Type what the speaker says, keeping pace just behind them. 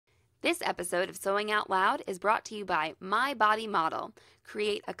This episode of Sewing Out Loud is brought to you by MyBodyModel.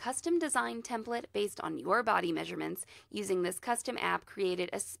 Create a custom design template based on your body measurements using this custom app created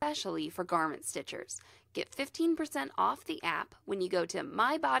especially for garment stitchers. Get 15% off the app when you go to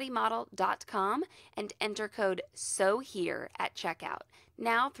MyBodyModel.com and enter code SEWHERE at checkout,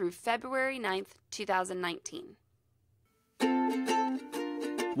 now through February 9th, 2019.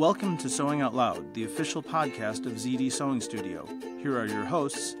 Welcome to Sewing Out Loud, the official podcast of ZD Sewing Studio. Here are your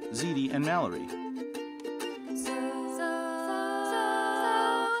hosts, ZD and Mallory.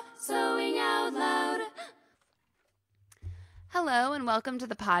 Sewing Out Loud. Hello and welcome to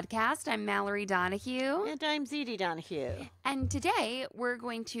the podcast. I'm Mallory Donahue. And I'm ZD Donahue. And today we're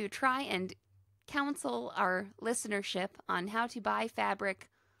going to try and counsel our listenership on how to buy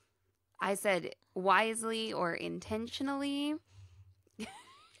fabric, I said wisely or intentionally.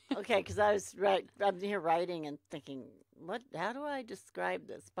 Okay, because I'm here writing and thinking, how do I describe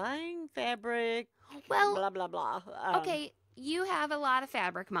this? Buying fabric, Well, blah, blah, blah. Okay, you have a lot of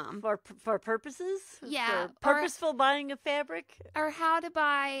fabric, Mom. For purposes? Yeah, For purposeful buying of fabric? Or how to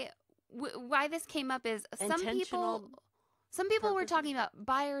buy, why this came up is some people were purposes? talking about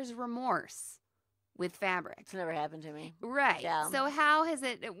buyer's remorse with fabric. It's never happened to me. Right. Yeah. So how has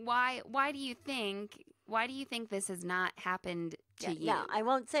it, why do you think this has not happened to you? No, I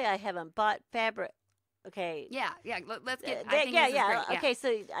won't say I haven't bought fabric. Okay. Yeah. Let's get. I think this is great. Yeah. Okay,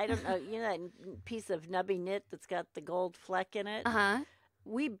 so I don't know. You know that piece of nubby knit that's got the gold fleck in it?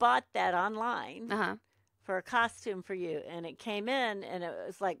 We bought that online for a costume for you, and it came in, and it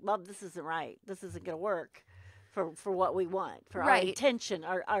was like, well, this isn't right. This isn't going to work for what we want, for our intention,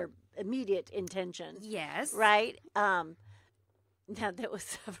 our immediate intention. Yes. Right? Now, that was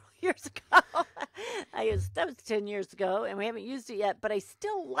several years ago. That was 10 years ago, and we haven't used it yet, but I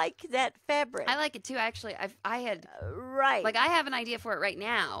still like that fabric. I like it too, actually. I have an idea for it right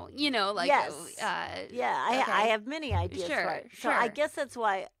now. You know, like. Yes. Okay. I have many ideas for it. So Sure. I guess that's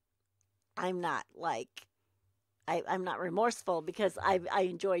why I'm not I'm not remorseful, because I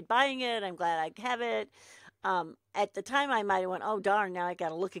enjoyed buying it. I'm glad I have it. At the time, I might have went, oh, darn, now I got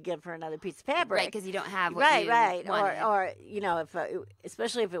to look again for another piece of fabric. Right, because you don't have what right, you right. wanted. Or you know,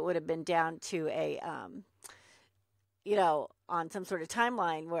 especially if it would have been down to a, on some sort of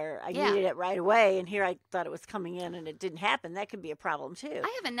timeline where I needed it right away, and here I thought it was coming in and it didn't happen. That could be a problem, too.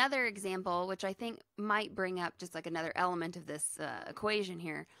 I have another example, which I think might bring up just like another element of this equation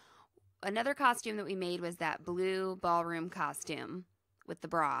here. Another costume that we made was that blue ballroom costume with the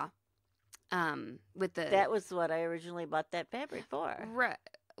bra. That was what I originally bought that fabric for.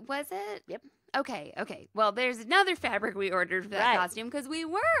 Was it? Yep. Okay. Well, there's another fabric we ordered for that costume because we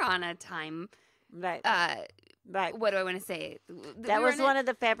were on a time. Right. Right. What do I want to say? That was one of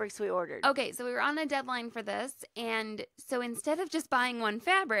the fabrics we ordered. Okay, so we were on a deadline for this, and so instead of just buying one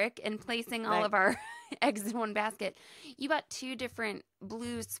fabric and placing all of our eggs in one basket, you bought two different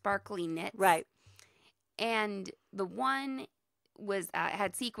blue sparkly knits. Right. And the one was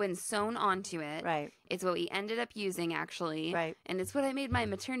had sequins sewn onto it. Right. It's what we ended up using, actually. Right. And it's what I made my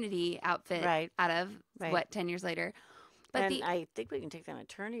maternity outfit out of, 10 years later. But I think we can take that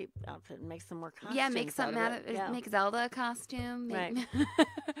maternity outfit and make some more costumes. Yeah, make something out of it. Yeah. Make Zelda a costume. Right.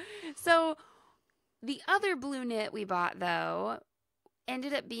 So the other blue knit we bought, though,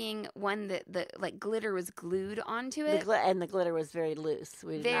 ended up being one that the glitter was glued onto it. And the glitter was very loose.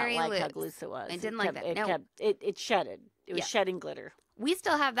 We did not like how loose it was. I didn't like that. It shedded. It was shedding glitter. We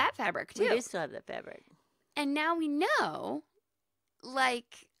still have that fabric, too. We do still have that fabric. And now we know, I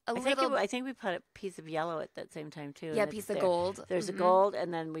think we put a piece of yellow at that same time, too. Yeah, a piece of gold. There's a gold,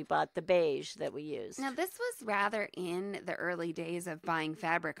 and then we bought the beige that we used. Now, this was rather in the early days of buying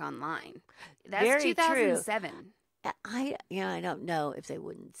fabric online. That's Very 2007. True. I don't know if they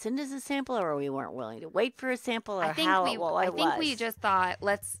wouldn't send us a sample, or we weren't willing to wait for a sample, or I think we just thought,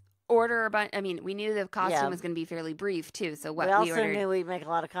 let's order a bunch. I mean, we knew the costume was going to be fairly brief, too. So we also knew we'd make a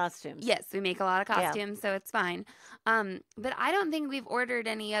lot of costumes. Yes, we make a lot of costumes, so it's fine. But I don't think we've ordered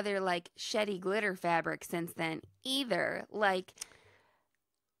any other, sheddy glitter fabric since then either.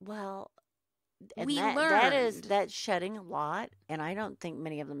 Well, we learned. That's shedding a lot, and I don't think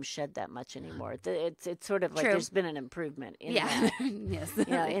many of them shed that much anymore. It's sort of like True. There's been an improvement in that. Yes.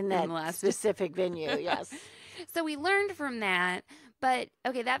 In that specific venue, yes. So we learned from that, but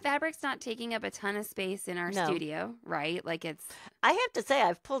okay, that fabric's not taking up a ton of space in our studio, right? I have to say,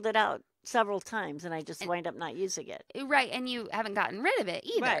 I've pulled it out several times, and I just wind up not using it. Right, and you haven't gotten rid of it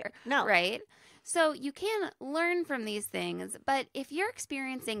either. Right. No. Right? So you can learn from these things, but if you're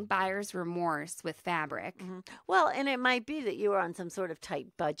experiencing buyer's remorse with fabric. Well, and it might be that you are on some sort of tight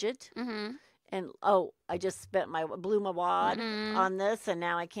budget. and I just blew my wad on this, and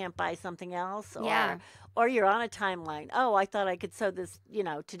now I can't buy something else. Or you're on a timeline. Oh, I thought I could sew this,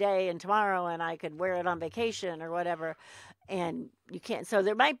 today and tomorrow, and I could wear it on vacation or whatever, and you can't. So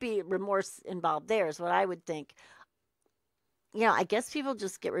there might be remorse involved there, is what I would think. I guess people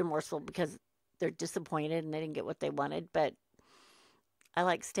just get remorseful because they're disappointed and they didn't get what they wanted, but I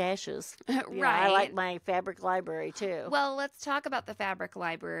like stashes. Right. I like my fabric library too. Well, let's talk about the fabric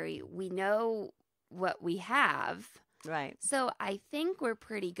library. We know what we have. Right. So I think we're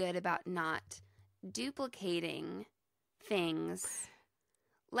pretty good about not duplicating things.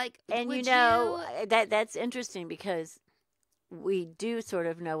 And that's interesting because we do sort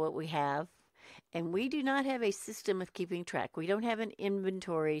of know what we have, and we do not have a system of keeping track. We don't have an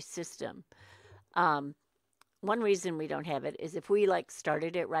inventory system. One reason we don't have it is if we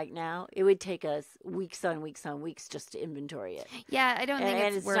started it right now, it would take us weeks on weeks on weeks just to inventory it. Yeah, I don't think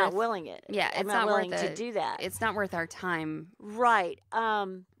it's worth, not willing it. Yeah, I'm not willing to do that. It's not worth our time. Right.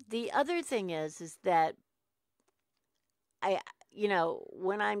 The other thing is that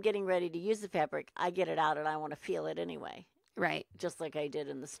when I'm getting ready to use the fabric, I get it out and I want to feel it anyway. Right. Just like I did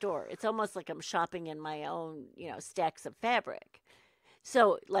in the store. It's almost like I'm shopping in my own, stacks of fabric.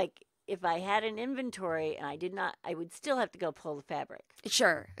 So if I had an inventory and I did not, I would still have to go pull the fabric.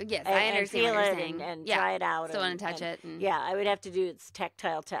 Sure. Yes, I understand what you're saying. And try it out. Still want to touch it. I would have to do its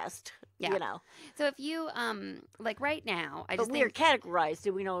tactile test. Yeah. So if you, right now, we are categorized.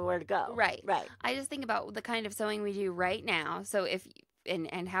 Do we know where to go? Right. Right. I just think about the kind of sewing we do right now. So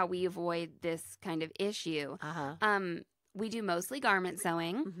and how we avoid this kind of issue. We do mostly garment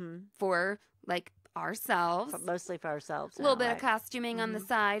sewing for ourselves. Mostly for ourselves. A little bit of costuming on the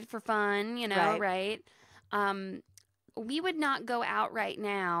side for fun, right? We would not go out right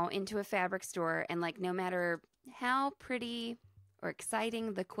now into a fabric store and no matter how pretty or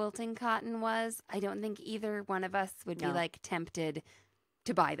exciting the quilting cotton was, I don't think either one of us would be tempted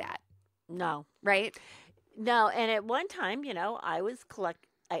to buy that. No. Right? No, and at one time, I was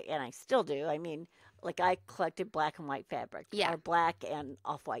and I still do. I mean, I collected black and white fabric. Yeah. Or black and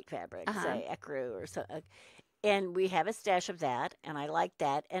off-white fabric, say ecru or so. And we have a stash of that, and I like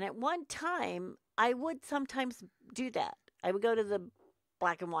that. And at one time, I would sometimes do that. I would go to the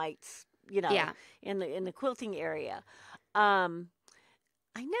black and whites, in the quilting area. I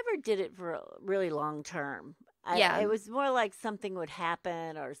never did it for a really long term. It was more like something would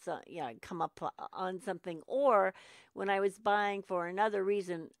happen or I'd come up on something. Or when I was buying for another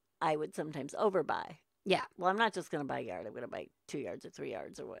reason, I would sometimes overbuy. Yeah. Well, I'm not just going to buy a yard. I'm going to buy 2 yards or 3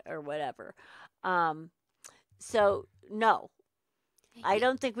 yards or whatever. So, no. I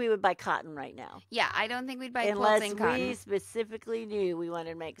don't think we would buy cotton right now. Yeah, I don't think we'd buy quilting cotton. Unless we specifically knew we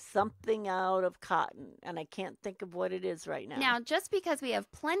wanted to make something out of cotton. And I can't think of what it is right now. Now, just because we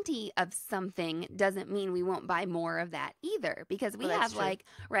have plenty of something doesn't mean we won't buy more of that either. Because we have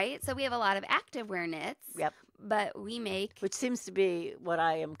right? So we have a lot of activewear knits. Yep. But we make... Which seems to be what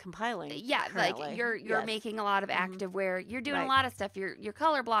I am compiling currently. You're making a lot of activewear. You're doing a lot of stuff. You're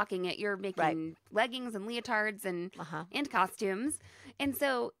color blocking it. You're making leggings and leotards and costumes. And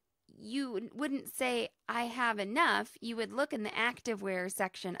so you wouldn't say, I have enough. You would look in the activewear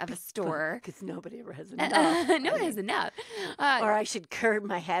section of a store. Because nobody ever has enough. No one has enough. Or I should curb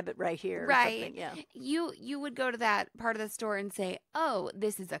my habit right here. Right. Yeah. You would go to that part of the store and say, oh,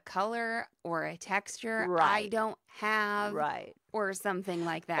 this is a color or a texture I Right. don't have. Right. Or something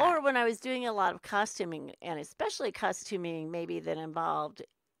like that. Or when I was doing a lot of costuming, and especially costuming maybe that involved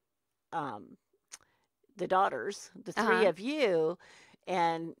the daughters, the three of you,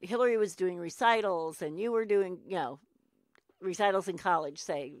 and Hillary was doing recitals, and you were doing, recitals in college,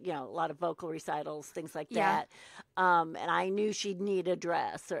 say, a lot of vocal recitals, things like that. And I knew she'd need a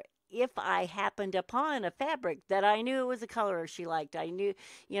dress, or if I happened upon a fabric that I knew it was a color she liked, I knew,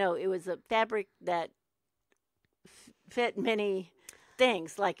 it was a fabric that fit many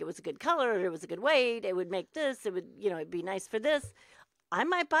things, like it was a good color, it was a good weight, it would make this, it would, it'd be nice for this. I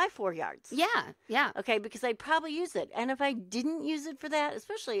might buy 4 yards. Yeah. Okay, because I'd probably use it. And if I didn't use it for that,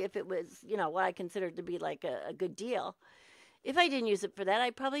 especially if it was, what I considered to be like a good deal, if I didn't use it for that,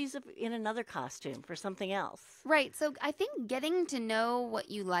 I'd probably use it in another costume for something else. Right. So I think getting to know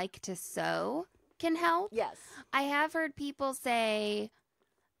what you like to sew can help. Yes. I have heard people say,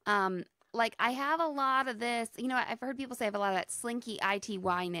 I have a lot of this. I've heard people say I have a lot of that slinky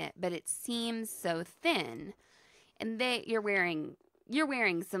ITY knit, but it seems so thin. And you're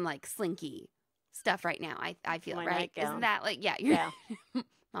wearing some slinky stuff right now. I feel my right. Nightgown. Isn't that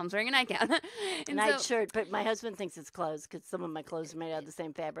Mom's wearing a nightgown. Night shirt, but my husband thinks it's clothes because some of my clothes are made out of the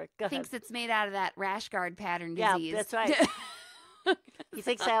same fabric. Thinks it's made out of that rash guard pattern Yeah, disease. that's right. He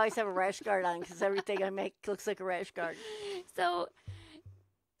thinks I always have a rash guard on because everything I make looks like a rash guard. So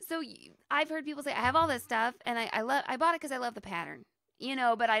I've heard people say, I have all this stuff, and I bought it because I love the pattern,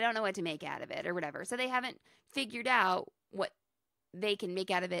 but I don't know what to make out of it or whatever. So they haven't figured out what they can make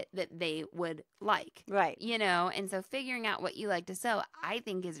out of it that they would like. Right. And so figuring out what you like to sew, I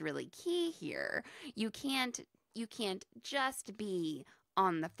think, is really key here. You can't just be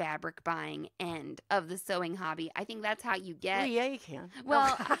on the fabric buying end of the sewing hobby. I think that's how you get. Well, yeah, you can.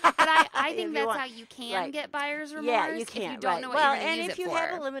 Well, but I think that's how you can get buyer's remorse. Yeah, you can. If you don't know what you're going to use it for. And if you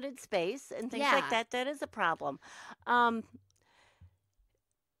have a limited space and things like that, that is a problem. I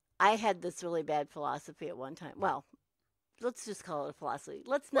had this really bad philosophy at one time. Well, let's just call it a philosophy.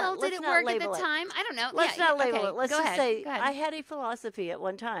 Did it work at the time? I don't know. Let's not label it. Let's just say I had a philosophy at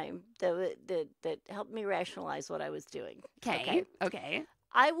one time that helped me rationalize what I was doing. Okay.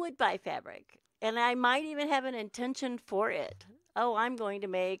 I would buy fabric, and I might even have an intention for it. Oh, I'm going to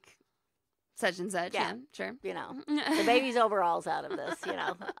make such and such. Yeah, sure. The baby's overalls out of this.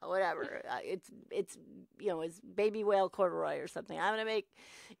 Whatever. It's baby whale corduroy or something. I'm going to make,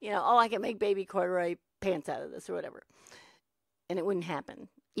 I can make baby corduroy pants out of this or whatever. And it wouldn't happen.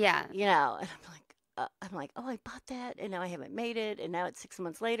 Yeah. And I'm like, oh, I bought that, and now I haven't made it, and now it's 6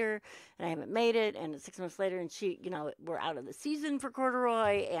 months later, and I haven't made it, and it's 6 months later, and we're out of the season for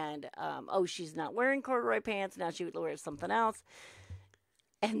corduroy, and she's not wearing corduroy pants, now she would wear something else.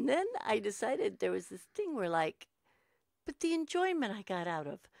 And then I decided there was this thing where but the enjoyment I got out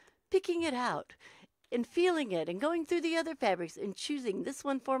of picking it out and feeling it and going through the other fabrics and choosing this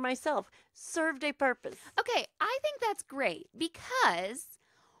one for myself served a purpose. Okay, I think that's great because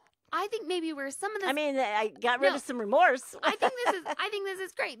I think maybe where some of this, I got rid of some remorse. I think this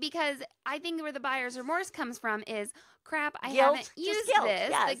is great because I think where the buyer's remorse comes from is crap. I haven't used guilt. this.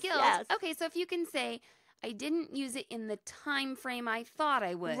 Yes, the guilt. Yes. Okay, so if you can say I didn't use it in the time frame I thought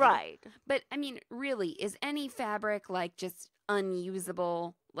I would. Right. But really, is any fabric just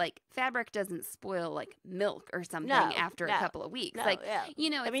unusable? Fabric doesn't spoil like milk or something after a couple of weeks.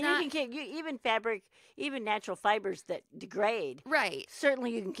 You can keep even fabric, even natural fibers that degrade. Right.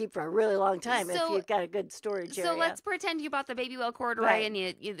 Certainly, you can keep for a really long time if you've got a good storage area. So let's pretend you bought the baby well corduroy and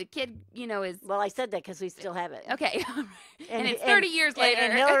the kid, is. Well, I said that because we still have it. Okay. and it's 30 years later.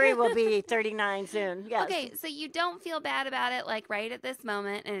 And Hillary will be 39 soon. Yes. Okay, so you don't feel bad about it right at this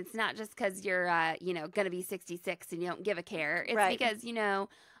moment, and it's not just because you're going to be 66 and you don't give a care. It's because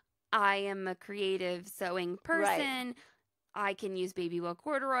I am a creative sewing person. Right. I can use baby wool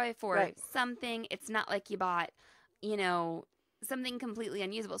corduroy for something. It's not like you bought, something completely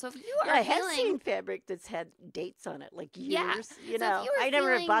unusable. So if you are I have seen fabric that's had dates on it, like years. I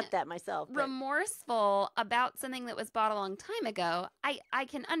never bought that myself. Remorseful about something that was bought a long time ago, I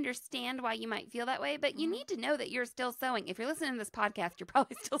can understand why you might feel that way, but you need to know that you're still sewing. If you're listening to this podcast, you're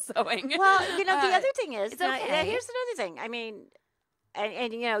probably still sewing. Well, the other thing is, it's okay. Here's another thing.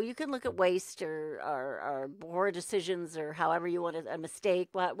 And you can look at waste or poor decisions or however you want a mistake,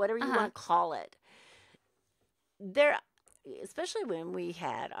 whatever you want to call it. There, especially when we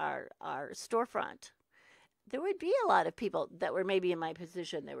had our storefront, there would be a lot of people that were maybe in my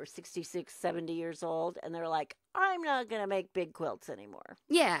position. They were 66, 70 years old, and they're like, I'm not going to make big quilts anymore.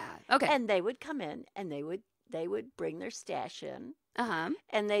 Yeah, okay. And they would come in, and they would bring their stash in.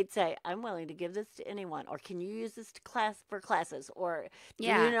 And they'd say, I'm willing to give this to anyone, or can you use this for classes, or do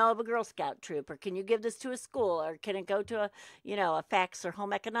you know of a Girl Scout troop, or can you give this to a school, or can it go to a fax or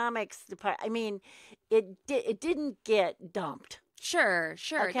home economics department? It didn't get dumped. Sure.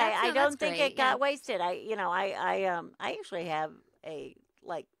 Okay, I don't think it got wasted. I actually have a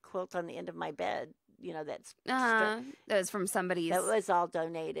quilt on the end of my bed. That's that was from somebody's. That was all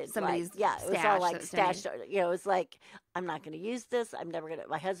donated. Somebody's it was all stashed. It was I'm not going to use this. I'm never going to.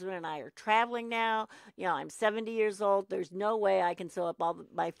 My husband and I are traveling now. I'm 70 years old. There's no way I can sew up all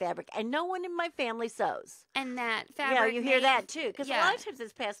my fabric, and no one in my family sews. And that fabric, you hear that too, because a lot of times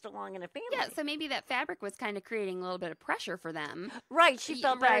it's passed along in a family. Yeah, so maybe that fabric was kind of creating a little bit of pressure for them. Right, she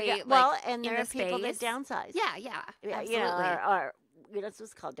felt very well, and there are people that downsize. Yeah, absolutely. That's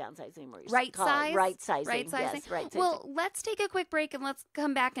what's called downsizing anymore. Right size? Right sizing. Right sizing. Yes, right sizing. Well, let's take a quick break and let's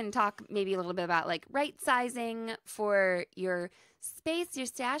come back and talk maybe a little bit about right sizing for your space, your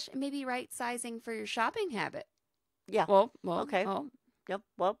stash, and maybe right sizing for your shopping habit. Yeah. Well, okay. Oh. Yep.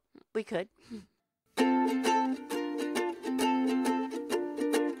 Well, we could.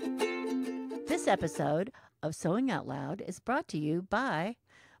 This episode of Sewing Out Loud is brought to you by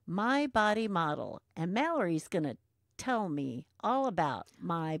MyBodyModel, and Mallory's going to tell me all about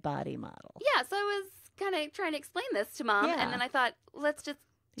MyBodyModel. Yeah, so I was kind of trying to explain this to Mom, and then I thought, let's just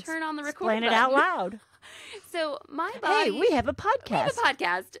turn on the record button. Explain it out loud. So my body... Hey, we have a podcast. We have a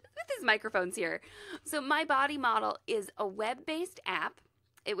podcast with these microphones here. So My Body Model is a web-based app.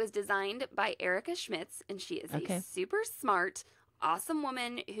 It was designed by Erica Schmitz, and she is a super smart, awesome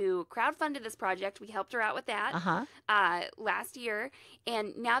woman who crowdfunded this project. We helped her out with that last year,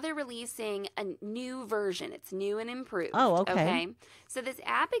 and now they're releasing a new version. It's new and improved. Oh, okay. So this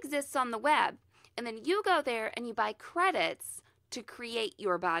app exists on the web, and then you go there and you buy credits to create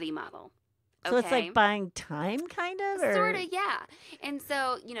your body model. So it's like buying time, kind of? Or? Sort of, yeah. And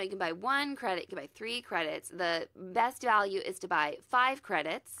so, you know, you can buy 1 credit, you can buy 3 credits. The best value is to buy 5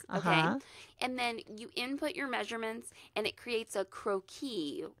 credits, okay? And then you input your measurements, and it creates a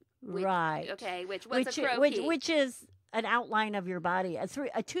croquis. Right. Okay, what's a croquis? Which is an outline of your body, a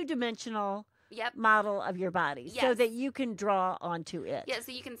 2-dimensional model of your body, so that you can draw onto it. Yeah,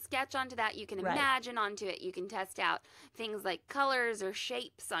 so you can sketch onto that, you can imagine onto it, you can test out things like colors or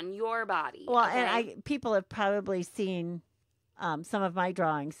shapes on your body. Well, and people have probably seen some of my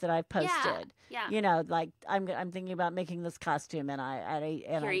drawings that I've posted. Yeah. You know, like I'm thinking about making this costume, and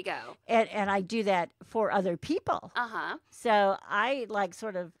here you go. And I do that for other people. So I like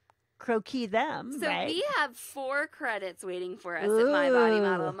sort of croquis them. So right? we have 4 credits waiting for us at My Body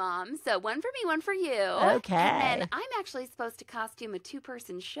Model Mom. So 1 for me, 1 for you. Okay. And then I'm actually supposed to costume a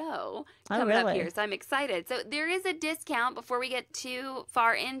 2-person show coming up here. So I'm excited. So there is a discount before we get too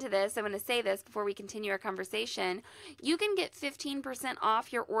far into this. I'm going to say this before we continue our conversation. You can get 15%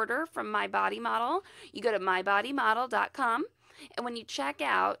 off your order from My Body Model. You go to MyBodyModel.com, and when you check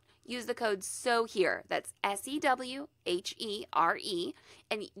out, use the code SEWHERE. That's SEWHERE,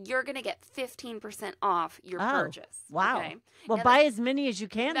 and you're going to get 15% off your purchase. Wow. Okay? Well, now buy as many as you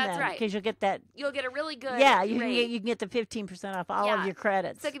can. That's right. Because you'll get that. You'll get a really good you rate. can get the 15% off all of your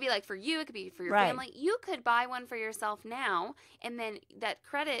credits. So it could be like for you, it could be for your family. You could buy one for yourself now, and then that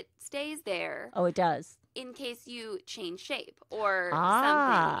credit stays there. Oh, it does. In case you change shape or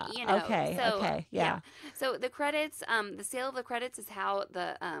something, you know. Okay. So the credits, the sale of the credits is how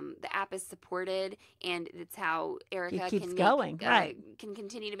the app is supported, and it's how Erica can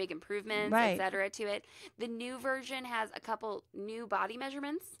continue to make improvements, etc. to it. The new version has a couple new body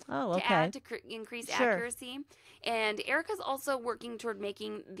measurements to add to increase accuracy. And Erica's also working toward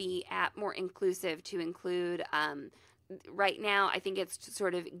making the app more inclusive to include right now, I think it's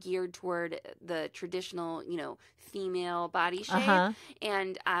sort of geared toward the traditional, you know, female body shape.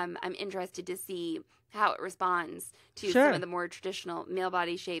 And I'm interested to see how it responds to some of the more traditional male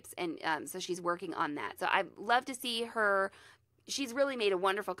body shapes. And so she's working on that. So I'd love to see her. She's really made a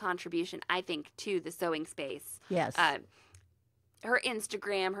wonderful contribution, I think, to the sewing space. Yes. Her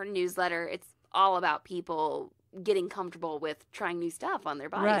Instagram, her newsletter, it's all about people getting comfortable with trying new stuff on their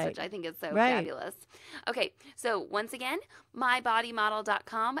bodies, which I think is so fabulous. Okay, so once again,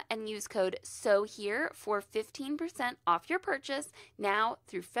 mybodymodel.com, and use code SEWHERE for 15% off your purchase now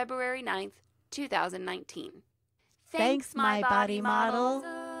through February 9th, 2019. Thanks, My Body Model.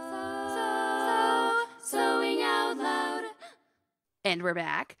 Sewing out loud. And we're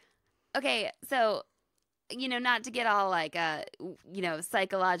back. Okay, so you know, not to get all like you know,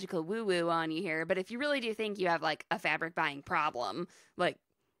 psychological woo-woo on you here, but if you really do think you have like a fabric buying problem, like,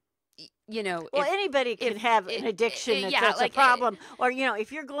 you know, well, anybody can have an addiction that's like a problem, or you know,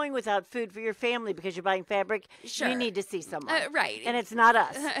 if you're going without food for your family because you're buying fabric, you need to see someone, right? And it's not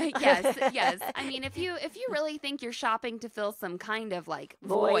us. Yes. I mean, if you really think you're shopping to fill some kind of like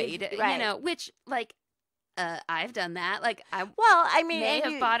void, you know, which like. I've done that. Like, I may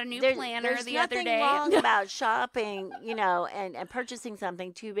have bought a new planner the other day. There's nothing wrong about shopping, you know, and purchasing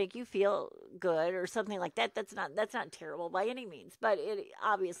something to make you feel good or something like that. That's not terrible by any means. But it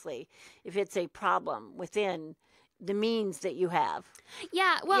obviously, if it's a problem within the means that you have.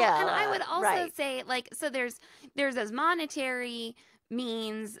 Yeah. Well, and I would also say, like, so there's those monetary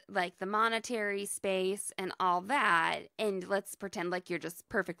means, like the monetary space and all that, and let's pretend like you're just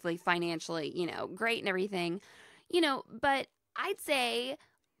perfectly financially, you know, great and everything, you know, but I'd say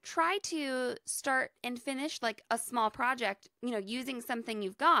try to start and finish like a small project, you know, using something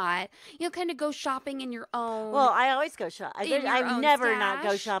you've got, you know, kind of go shopping in your own. Well, I always go shopping. I never not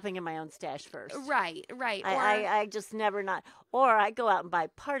go shopping in my own stash first. Right. I just never not, or I go out and buy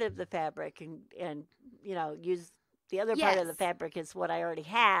part of the fabric and you know, use the other part of the fabric is what I already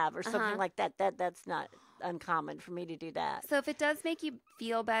have or something like that. That's not uncommon for me to do that. So if it does make you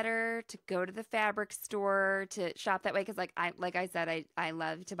feel better to go to the fabric store to shop that way, because like I said, I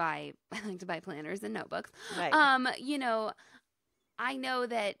like to buy planners and notebooks. Right. You know, I know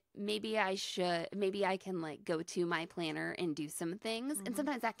that maybe I can like go to my planner and do some things, and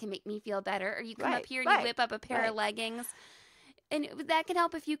sometimes that can make me feel better. Or you come up here and you whip up a pair of leggings. And that can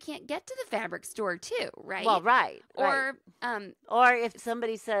help if you can't get to the fabric store too, right? Well, right. Or if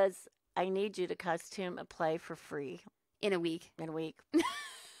somebody says, I need you to costume a play for free. In a week. You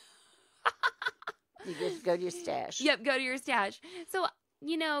just go to your stash. Yep, go to your stash. So,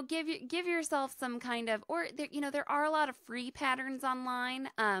 give yourself some kind of, or there are a lot of free patterns online.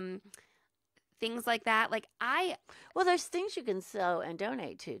 Things like that. Well, there's things you can sew and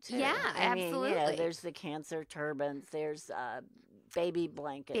donate to too. Yeah, absolutely. Mean, there's the cancer turbans. There's baby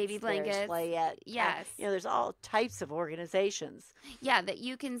blankets. There's playette. Yes. There's all types of organizations. Yeah, that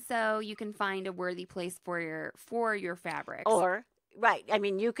you can sew. You can find a worthy place for your fabrics. Or right. I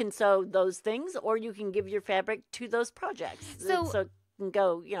mean, you can sew those things, or you can give your fabric to those projects. So it can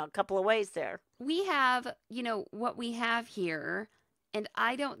go, a couple of ways there. We have, what we have here. And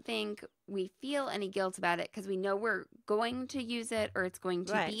I don't think we feel any guilt about it because we know we're going to use it or it's going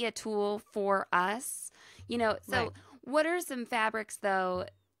to be a tool for us. So what are some fabrics, though,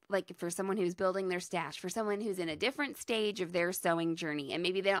 like for someone who's building their stash, for someone who's in a different stage of their sewing journey, and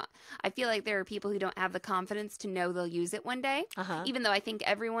maybe they don't, I feel like there are people who don't have the confidence to know they'll use it one day, even though I think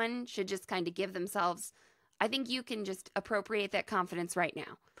everyone should just kind of give themselves, I think you can just appropriate that confidence right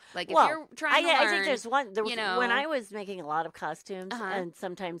now. Like if you're trying to learn, I think there's one. When I was making a lot of costumes, and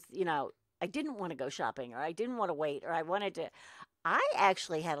sometimes I didn't want to go shopping, or I didn't want to wait, or I wanted to. I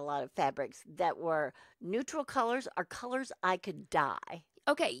actually had a lot of fabrics that were neutral colors or colors I could dye.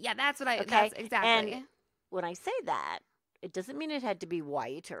 Okay, yeah, that's what I. Okay, that's exactly. And when I say that, it doesn't mean it had to be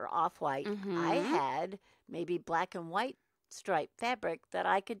white or off-white. I had maybe black and white striped fabric that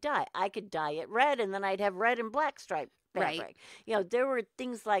I could dye. I could dye it red, and then I'd have red and black striped fabric. Right. There were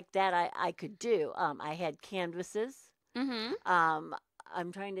things like that I could do. I had canvases.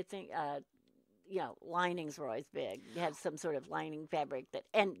 I'm trying to think. Linings were always big. You had some sort of lining fabric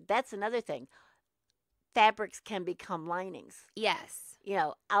and that's another thing. Fabrics can become linings. Yes.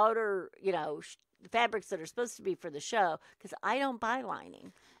 Outer, fabrics that are supposed to be for the show, because I don't buy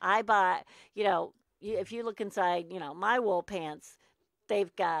lining. I buy, if you look inside, my wool pants,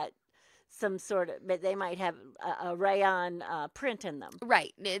 they've got some sort of, but they might have a rayon print in them.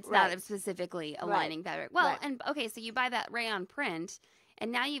 Right. It's not specifically a lining fabric. Well, and okay, so you buy that rayon print,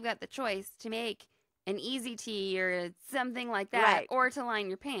 and now you've got the choice to make an easy tee or something like that, or to line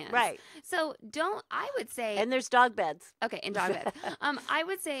your pants. Right. So I would say. And there's dog beds. Okay, and dog beds. I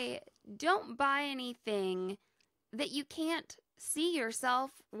would say don't buy anything that you can't see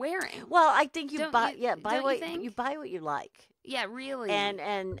yourself wearing. Well, I think you buy what you like. Yeah, really.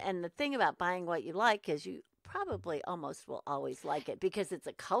 And the thing about buying what you like is you probably almost will always like it because it's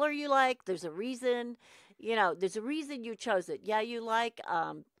a color you like. There's a reason, there's a reason you chose it. Yeah, you like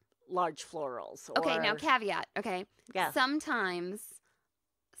large florals. Okay, now caveat. Okay. Yeah. Sometimes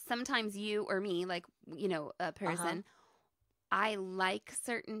you or me, like, a person, I like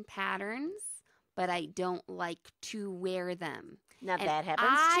certain patterns, but I don't like to wear them. Now that happens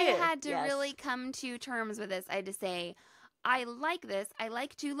too. I had to really come to terms with this. I had to say, I like this. I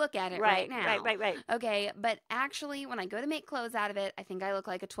like to look at it right now. Right. Okay, but actually, when I go to make clothes out of it, I think I look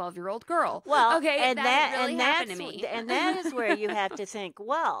like a 12-year-old girl. Well, okay, and that really happened to me. And that is where you have to think,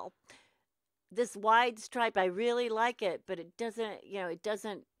 well, this wide stripe, I really like it, but it doesn't, it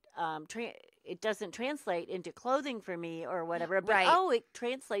doesn't translate into clothing for me or whatever. But it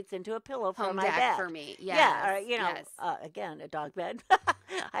translates into a pillow for my bed for me. Yes. Yeah, or again, a dog bed.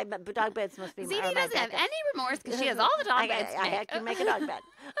 But dog beds must be. ZD doesn't have any remorse because she has all the dog beds. I can make a dog bed.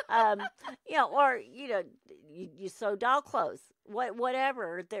 Or you sew doll clothes.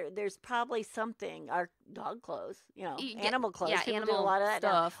 Whatever. There's probably something. Our dog clothes. Animal clothes. Yeah, people do a lot of that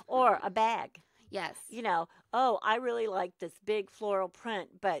stuff. Now. Or a bag. Yes. I really like this big floral print,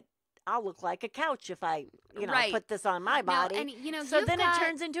 but I'll look like a couch if I, put this on my body. And, so then it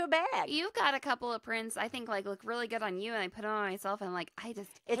turns into a bag. You've got a couple of prints I think look really good on you, and I put them on myself, and I'm like, I just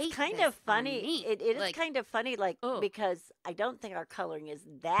it's kind of funny. It is kind of funny, because I don't think our coloring is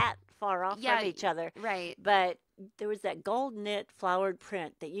that far off from each other. Right. But there was that gold knit flowered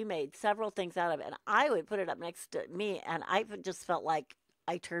print that you made several things out of, and I would put it up next to me, and I just felt like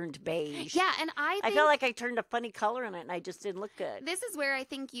I turned beige. Yeah, and I felt like I turned a funny color in it, and I just didn't look good. This is where I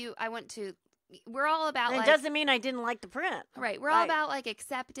think we're all about. And it doesn't mean I didn't like the print. Right. We're all about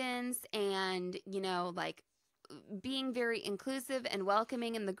acceptance and being very inclusive and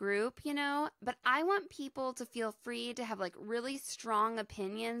welcoming in the group. But I want people to feel free to have really strong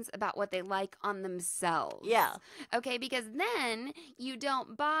opinions about what they like on themselves. Yeah. Okay, because then you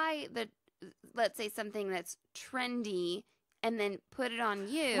don't buy let's say something that's trendy. and then put it on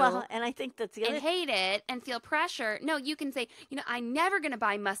you. Well, and I think that's the other and hate it and feel pressure. No, you can say, I'm never going to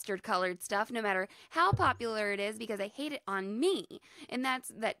buy mustard colored stuff no matter how popular it is because I hate it on me. And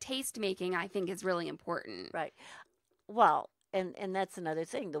that taste making, I think, is really important. Right. Well, and that's another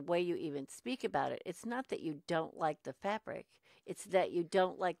thing, the way you even speak about it. It's not that you don't like the fabric. It's that you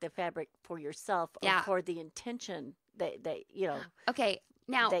don't like the fabric for yourself or for the intention that Okay.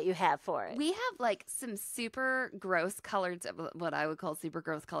 Now, that you have for it. We have like some super gross colored, what I would call super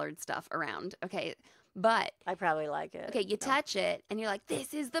gross colored stuff around. Okay. But I probably like it. Okay, you touch it and you're like,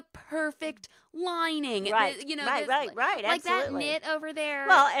 this is the perfect lining. Right. Right. Like absolutely. that knit over there.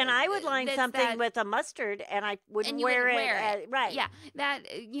 Well, and I would line something with a mustard and I wouldn't wear it. Right. Yeah. That,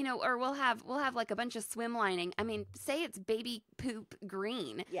 or we'll have like a bunch of swim lining. I mean, say it's baby poop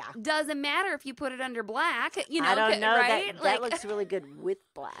green. Yeah. Doesn't matter if you put it under black, I don't know. Right? That looks really good with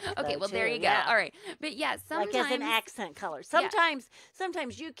black. Okay, well, there you go. Yeah. All right. But yeah, sometimes. Like as an accent color. Sometimes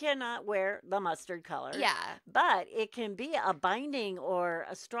you cannot wear the mustard color. Yeah. But it can be a binding or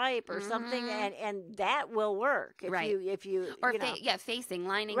a stripe or something, and that will work if you or facing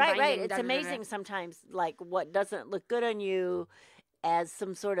lining. Right, binding, right. It's amazing sometimes, like what doesn't look good on you as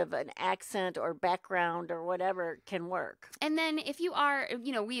some sort of an accent or background or whatever can work. And then if you are,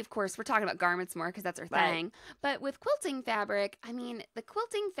 we're talking about garments more because that's our thing. But with quilting fabric, I mean, the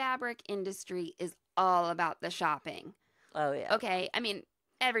quilting fabric industry is all about the shopping. Oh yeah. Okay, I mean.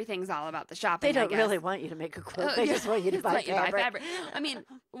 Everything's all about the shopping. They don't really want you to make a quilt. They just want you to buy fabric. I mean,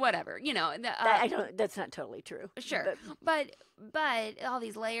 whatever. That's not totally true. Sure, but all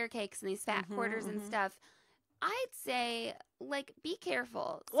these layer cakes and these fat quarters and stuff. I'd say, be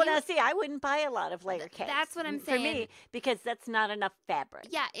careful. See, I wouldn't buy a lot of layer cakes. That's what I'm saying. For me, because that's not enough fabric.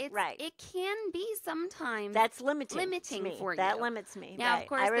 Yeah, it can be sometimes. That's limiting me. For you. That limits me. Now, of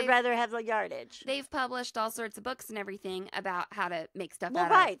course, I would rather have the yardage. They've published all sorts of books and everything about how to make stuff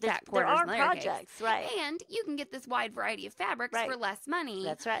out of fat quarters there are and layer projects, cakes. right? And you can get this wide variety of fabrics for less money.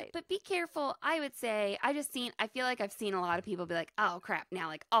 That's right. But be careful. I would say, I feel like I've seen a lot of people be like, oh, crap,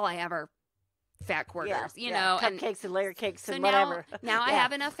 now, all I have are fat quarters, cupcakes and layer cakes and now, whatever. Now I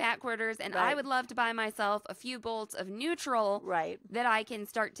have enough fat quarters, and I would love to buy myself a few bolts of neutral that I can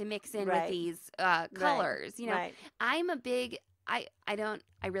start to mix in with these colors. I'm a big I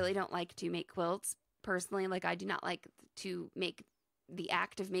really don't like to make quilts personally. Like I do not like to make the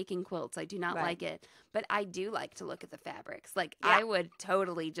act of making quilts. I do not like it, but I do like to look at the fabrics. I would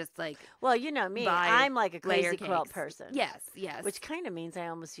totally just well, you know me, I'm like a crazy quilt person. Yes, which kind of means I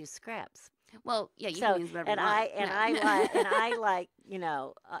almost use scraps. Well, yeah, you can use whatever you want. I like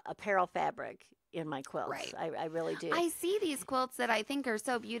apparel fabric in my quilts. Right. I really do. I see these quilts that I think are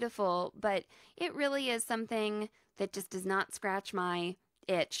so beautiful, but it really is something that just does not scratch my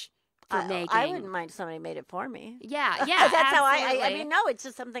itch for making. I wouldn't mind if somebody made it for me. Yeah, that's absolutely. how I mean, no, it's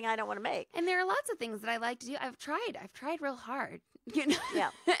just something I don't want to make. And there are lots of things that I like to do. I've tried real hard.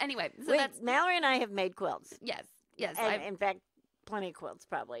 Yeah. Anyway, so Mallory and I have made quilts. Yes. And in fact, plenty of quilts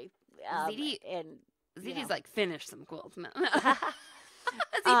probably. ZD's finished some quilts.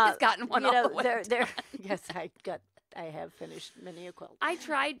 ZD's gotten one all the way. Yes, I have finished many a quilt. I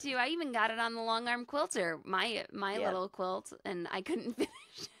tried to. I even got it on the long arm quilter, my little quilt, and I couldn't finish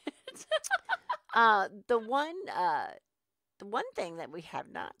it. The one thing that we have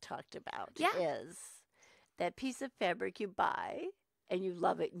not talked about is that piece of fabric you buy and you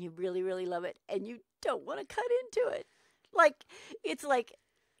love it and you really, really love it and you don't want to cut into it. It's like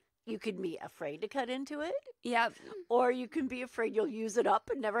you could be afraid to cut into it. Yep. Or you can be afraid you'll use it up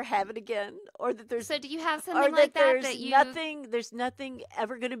and never have it again. Or that there's So do you have something like that there's nothing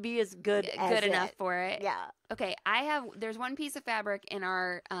ever going to be as good enough for it? Yeah. Okay, there's one piece of fabric in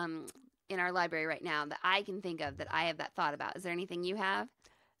our library right now that I can think of that I have that thought about. Is there anything you have?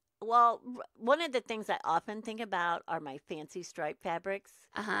 Well, one of the things I often think about are my fancy stripe fabrics.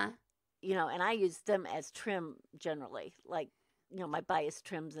 Uh-huh. And I use them as trim generally, my bias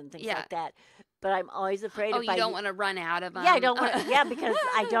trims and things like that. But I'm always afraid you don't want to run out of them. Yeah, I don't want because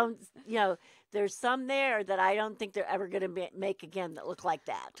I don't, there's some there that I don't think they're ever going to make again that look like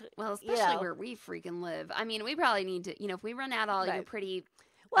that. Well, especially where we freaking live. I mean, we probably need to, if we run out all your pretty...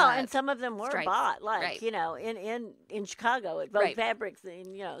 Well, and some of them were stripes. bought, in Chicago at Vogue Fabrics,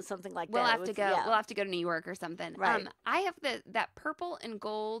 and something like that. We'll have to go. Yeah. We'll have to go to New York or something. Right. I have that purple and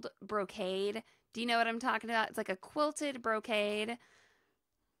gold brocade. Do you know what I'm talking about? It's like a quilted brocade.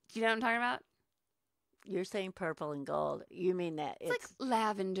 Do you know what I'm talking about? You're saying purple and gold. You mean that it's like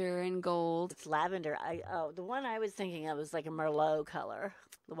lavender and gold. It's lavender. The one I was thinking of was like a Merlot color.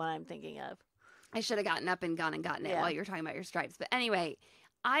 The one I'm thinking of. I should have gotten up and gone and gotten it while you were talking about your stripes. But anyway,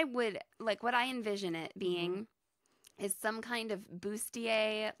 I would what I envision it being is some kind of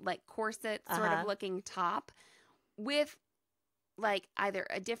bustier, like corset sort of looking top with like either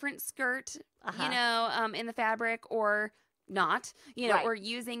a different skirt, in the fabric or not, or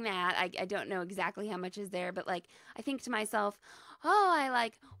using that. I don't know exactly how much is there, but like I think to myself, oh, I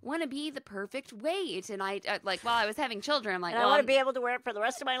like want to be the perfect weight. And I like while I was having children, I'm like, I want to be able to wear it for the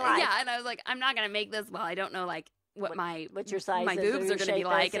rest of my life. Yeah. And I was like, I'm not going to make this. Well, I don't know like what your size my is, boobs are going to be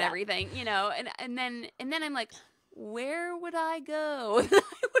like and everything, and then I'm like, where would I go? I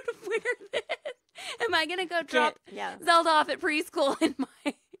would wear this. Am I going to go drop Zelda off at preschool in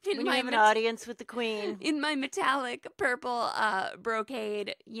my when you have an audience with the queen in my metallic purple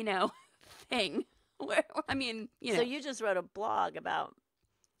brocade, thing? Where So you just wrote a blog about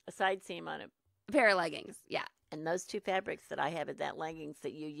a side seam on a pair of leggings, yeah. And those two fabrics that I have in that leggings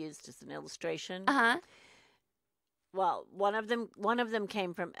that you used as an illustration. Well, one of them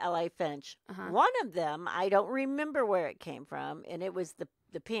came from L.A. Finch. One of them, I don't remember where it came from, and it was the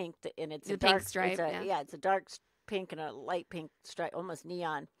pink, and it's the a dark pink stripe. It's a dark pink and a light pink stripe, almost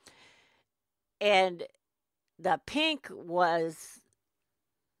neon. And the pink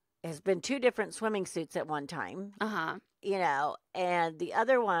has been two different swimming suits at one time. And the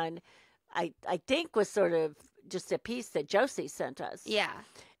other one, I think was sort of just a piece that Josie sent us. Yeah.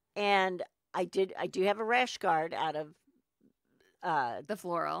 And I do have a rash guard out of the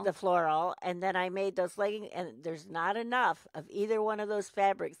floral, and then I made those leggings, and there's not enough of either one of those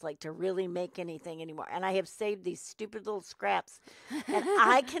fabrics like to really make anything anymore. And I have saved these stupid little scraps, and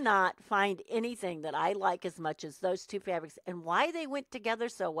I cannot find anything that I like as much as those two fabrics, and why they went together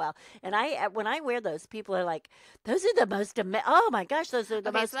so well. And when I wear those, people are like, "Those are the most oh my gosh, those are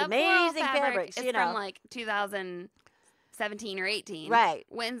the most amazing fabrics." It's from like 2017 or 18, right?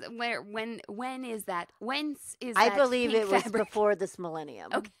 When is that? Whence is I that believe it was fabric? Before this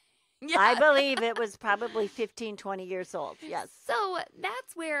millennium. Okay. Yeah. I believe it was probably 15, 20 years old. Yes. So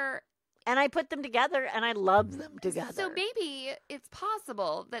that's where. And I put them together, and I love them together. So maybe it's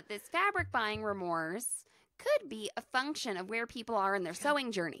possible that this fabric buying remorse could be a function of where people are in their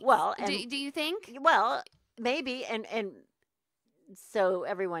sewing journey. Well, do you think? Well, maybe, and so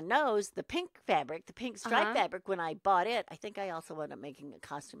everyone knows the pink fabric, the pink stripe fabric, when I bought it, I think I also wound up making a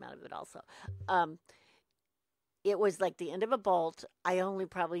costume out of it also. It was like the end of a bolt. I only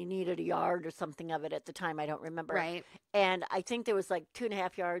probably needed a yard or something of it at the time. I don't remember. Right. And I think there was like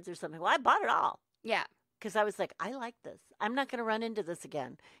 2.5 yards or something. Well, I bought it all. Yeah. Because I was like, I like this. I'm not going to run into this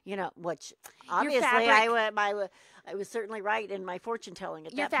again. Which obviously I was certainly right in my fortune telling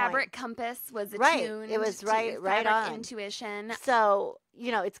at that point. Your fabric compass was attuned. Right. It was right on. Intuition. So,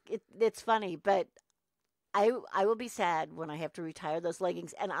 it's funny, but I will be sad when I have to retire those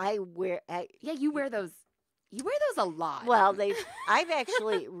leggings. And you wear those. You wear those a lot. Well, I've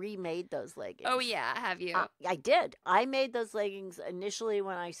actually remade those leggings. Oh, yeah. Have you? I did. I made those leggings initially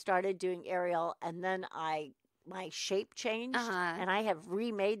when I started doing aerial, and then my shape changed, and I have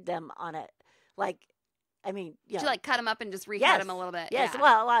remade them on it. Did you like cut them up and just recut them a little bit? Yes. Yeah.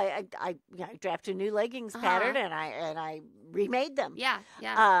 Well, I drafted a new leggings pattern, and I remade them. Yeah.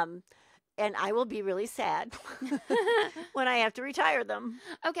 Yeah. And I will be really sad when I have to retire them.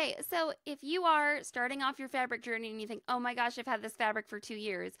 Okay, so if you are starting off your fabric journey and you think, oh my gosh, I've had this fabric for 2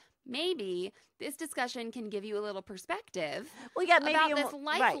 years, maybe this discussion can give you a little perspective about this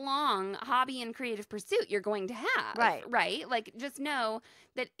lifelong hobby and creative pursuit you're going to have. Right? Like, just know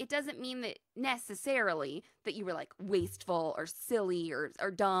that it doesn't mean that necessarily that you were like wasteful or silly or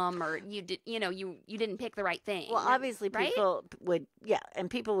dumb or you didn't pick the right thing. Well, obviously people would, and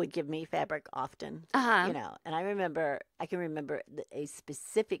people would give me fabric often, and I can remember a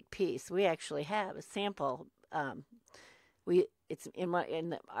specific piece. We actually have a sample. It's in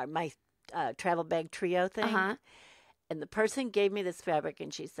my travel bag trio thing. And the person gave me this fabric,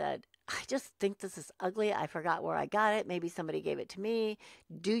 and she said, I just think this is ugly. I forgot where I got it. Maybe somebody gave it to me.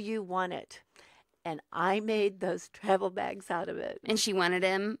 Do you want it? And I made those travel bags out of it. And she wanted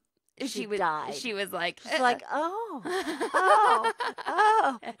him. She died. She was like, she's like, oh.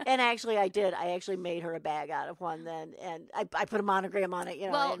 And actually, I did. I actually made her a bag out of one then, and I put a monogram on it.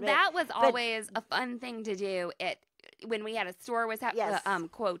 Well, that was always a fun thing to do. When we had a store was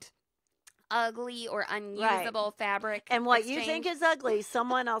quote, ugly or unusable fabric. And what exchange. You think is ugly,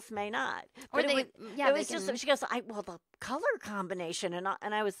 someone else may not. But it was just, she goes, the color combination. And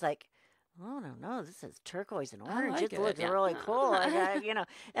I was like, oh, no, this is turquoise and orange. It looks really cool. And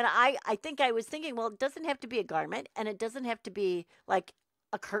I think I was thinking, well, it doesn't have to be a garment, and it doesn't have to be like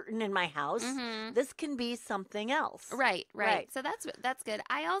a curtain in my house. Mm-hmm. This can be something else. Right. So that's good.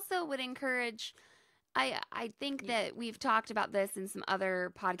 I also would encourage I think that we've talked about this in some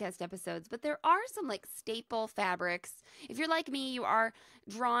other podcast episodes, but there are some like staple fabrics. If you're like me, you are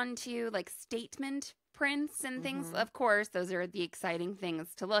drawn to like statement prints and things. Of course, those are the exciting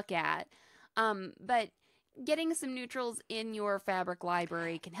things to look at. But getting some neutrals in your fabric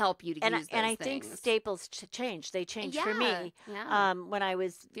library can help you to use those and I things. think staples change. They changed for me. Yeah. When I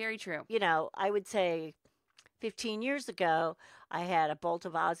was very true. I would say 15 years ago, I had a bolt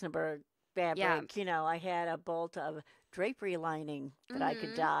of Osnaburg fabric. Yeah. I had a bolt of drapery lining that I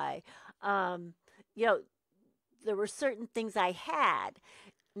could dye. There were certain things I had.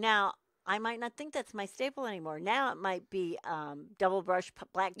 Now, I might not think that's my staple anymore. Now it might be double brush,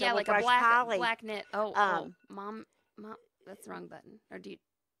 black double brush poly. Black knit. Mom, that's the wrong button. Or did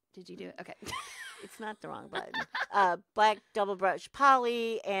you do it? Okay. It's not the wrong button. Black double brush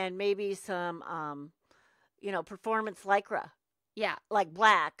poly and maybe some, performance lycra. Yeah. Like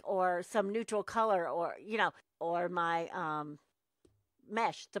black or some neutral color or my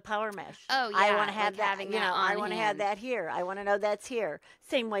mesh, the power mesh. Oh, yeah. I want to have like that, having that on I want to have that here. I want to know that's here.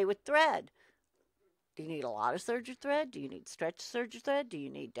 Same way with thread. Do you need a lot of serger thread? Do you need stretch serger thread? Do you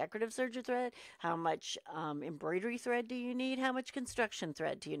need decorative serger thread? How much embroidery thread do you need? How much construction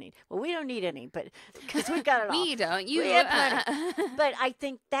thread do you need? Well, we don't need any, but because we've got it all. We don't. You. But I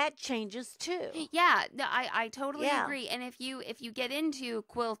think that changes too. Yeah, no, I totally agree. And if you get into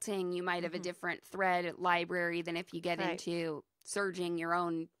quilting, you might have a different thread library than if you get into serging your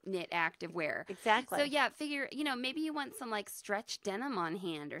own knit activewear. Exactly. So yeah, figure, maybe you want some like stretch denim on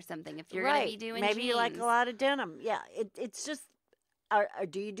hand or something if you're going to be doing maybe jeans. You like a lot of denim. Yeah, it's just, or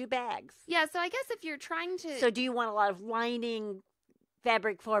do you do bags? Yeah, so I guess if you're trying to... So do you want a lot of lining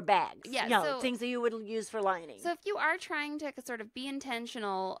fabric for bags? Yeah. Things that you would use for lining. So if you are trying to sort of be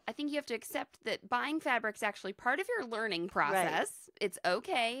intentional, I think you have to accept that buying fabric's actually part of your learning process. Right. It's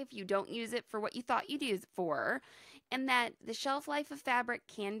okay if you don't use it for what you thought you'd use it for. And that the shelf life of fabric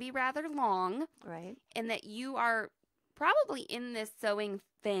can be rather long. Right. And that you are probably in this sewing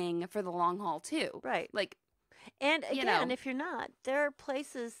thing for the long haul too. Right. Like, and again, if you're not, there are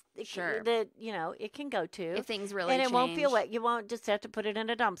places that it can go to. If things really change. And it won't feel wet. You won't just have to put it in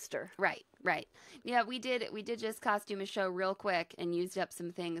a dumpster. Right. Yeah, we did just costume a show real quick and used up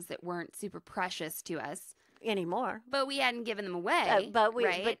some things that weren't super precious to us anymore, but we hadn't given them away.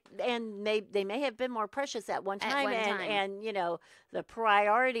 They may have been more precious at one time. And the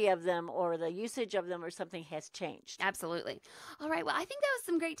priority of them or the usage of them or something has changed. Absolutely. All right. Well, I think that was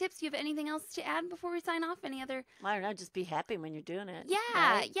some great tips. Do you have anything else to add before we sign off? Any other? I don't know. Just be happy when you're doing it. Yeah.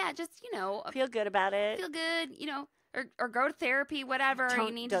 Right? Yeah. Just feel good about it. Feel good. Or go to therapy, whatever you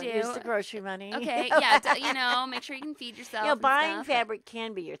need to do. Don't use the grocery money. Okay, yeah, make sure you can feed yourself. Buying fabric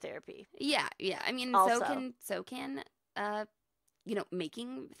can be your therapy. Yeah. I mean, also. so can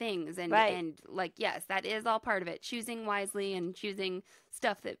making things and right. and like yes, that is all part of it. Choosing wisely and choosing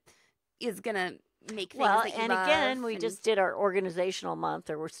stuff that is gonna make things that you love. Again, we just did our organizational month,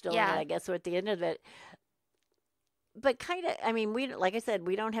 or we're still in it, I guess, we're at the end of it. But kind of, I mean, like I said,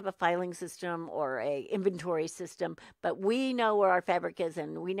 we don't have a filing system or a inventory system, but we know where our fabric is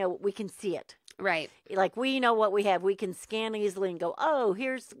and we know we can see it. Right. Like we know what we have. We can scan easily and go, oh,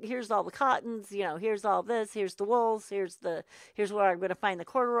 here's all the cottons, here's all this, here's the wools, here's where I'm going to find the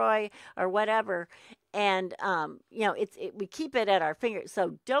corduroy or whatever. And we keep it at our fingers,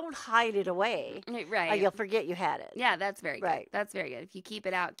 so don't hide it away. Right. Or you'll forget you had it. Yeah, that's very good. Right. That's very good. If you keep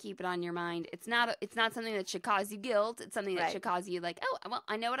it out, keep it on your mind. It's not something that should cause you guilt. It's something that should cause you like, oh, well,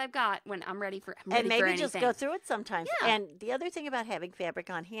 I know what I've got when I'm ready for. And maybe just go through it sometimes. Yeah. And the other thing about having fabric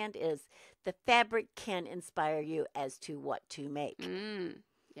on hand is the fabric can inspire you as to what to make.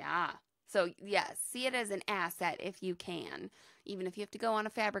 Yeah. So yes, see it as an asset if you can. Even if you have to go on a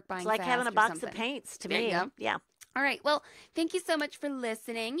fabric buying fast. It's like having a box of paints to me. Yeah. All right. Well, thank you so much for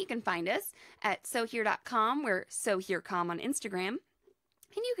listening. You can find us at SEWHERE.com. We're SEWHERE.com on Instagram. And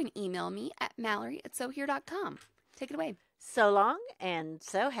you can email me at Mallory@SEWHERE.com. Take it away. So long and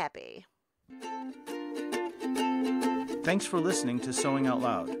so happy. Thanks for listening to Sewing Out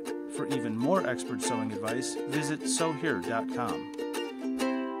Loud. For even more expert sewing advice, visit SEWHERE.com.